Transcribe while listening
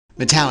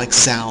Metallic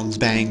sounds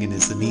banging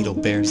as the needle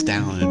bears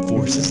down and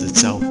forces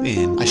itself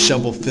in. I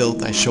shovel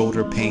filth, I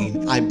shoulder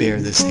pain, I bear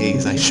this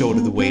haze, I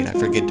shoulder the weight, I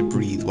forget to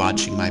breathe,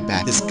 watching my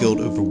back. This guilt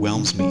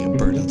overwhelms me, a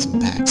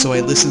burdensome pack. So I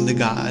listen to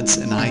gods,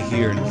 and I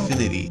hear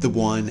infinity, the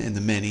one and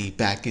the many,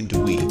 back into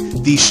we.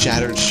 These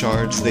shattered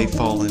shards, they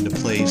fall into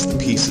place, the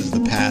pieces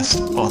of the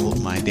past, all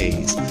of my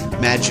days.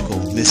 Magical,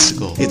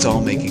 mystical, it's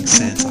all making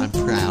sense, I'm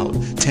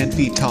proud. 10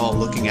 feet tall,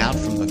 looking out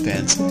from the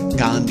fence.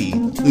 Gandhi,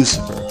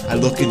 Lucifer, I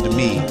look into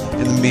me.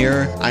 In the mirror,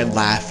 I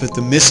laugh at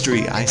the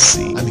mystery I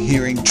see. I'm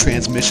hearing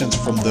transmissions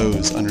from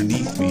those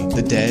underneath me.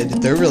 The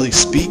dead, they're really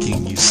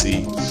speaking, you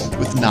see,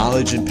 with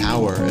knowledge and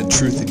power and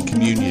truth and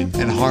communion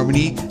and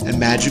harmony and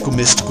magical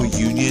mystical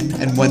union.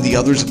 And when the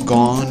others have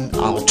gone,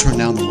 I'll turn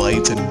down the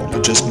lights and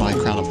adjust my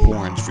crown of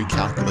horns,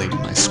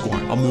 recalculating my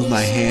scorn. I'll move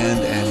my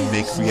hand and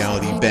make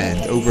reality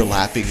bend,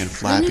 overlapping and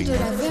flapping like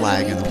a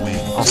flag in the wind.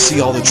 I'll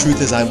see all the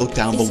truth as I look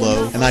down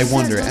below, and I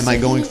wonder, am I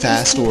going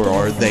fast or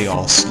are they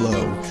all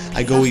slow?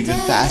 I go even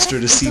faster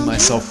to see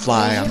myself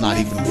fly. I'm not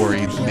even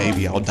worried that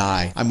maybe I'll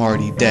die. I'm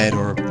already dead,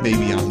 or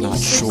maybe I'm not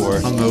sure.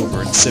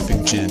 Hungover and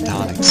sipping gin and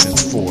tonic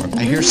since 4.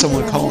 I hear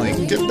someone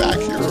calling, get back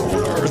here on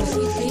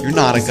Earth. You're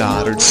not a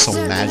god or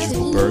some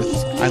magical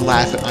birth. I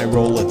laugh at my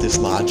role at this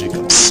logic,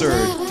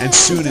 absurd, and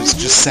soon it's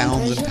just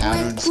sounds and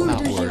patterns,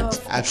 not words.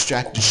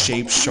 Abstracted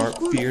shapes, sharp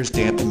fears,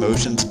 damp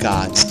emotions,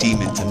 gods,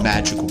 demons, and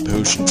magical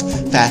potions.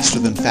 Faster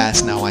than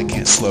fast, now I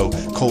can't slow,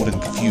 cold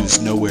and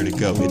confused, nowhere to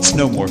go. It's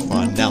no more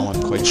fun, now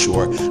I'm quite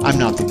sure. I'm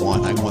not the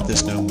one, I want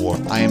this no more.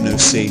 I am no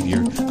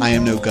savior, I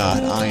am no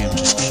god, I am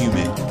just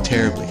human,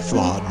 terribly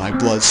flawed. My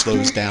blood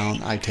slows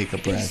down, I take a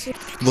breath.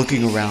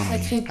 Looking around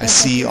me, I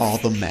see all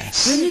the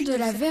mess. Venu de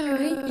la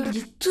verrerie, il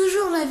dit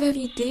toujours la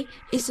vérité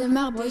et se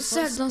marbre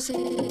seul dans ses...